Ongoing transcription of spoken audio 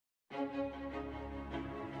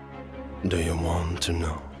Do you want to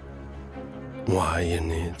know why you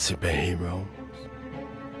need superheroes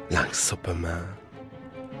like Superman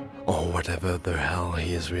or whatever the hell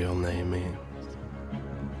his real name is?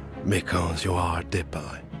 Because you are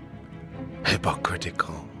deeply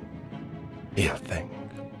hypocritical. You think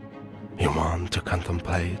you want to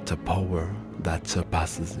contemplate a power that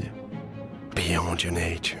surpasses you, beyond your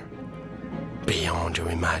nature, beyond your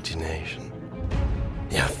imagination.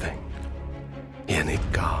 You think you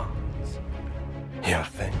need gods. You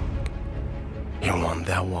think you want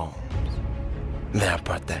their warmth, their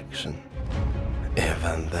protection,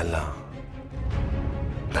 even their love.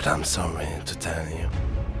 But I'm sorry to tell you,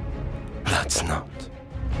 that's not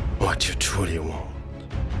what you truly want.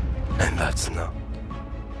 And that's not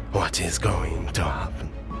what is going to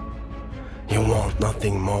happen. You want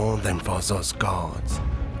nothing more than for those gods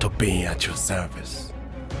to be at your service,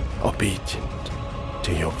 obedient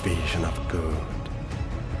to your vision of good,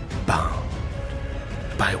 bound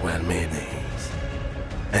by well-meanings,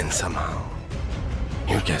 and somehow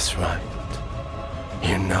you guess right.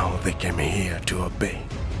 You know they came here to obey,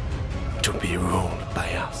 to be ruled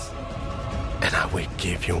by us, and I will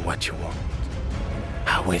give you what you want.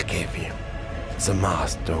 I will give you the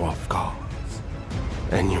master of gods,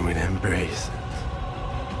 and you will embrace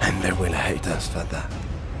it, and they will hate us for that,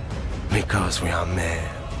 because we are men,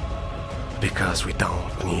 because we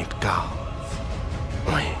don't need gods.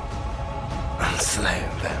 We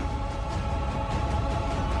enslave them.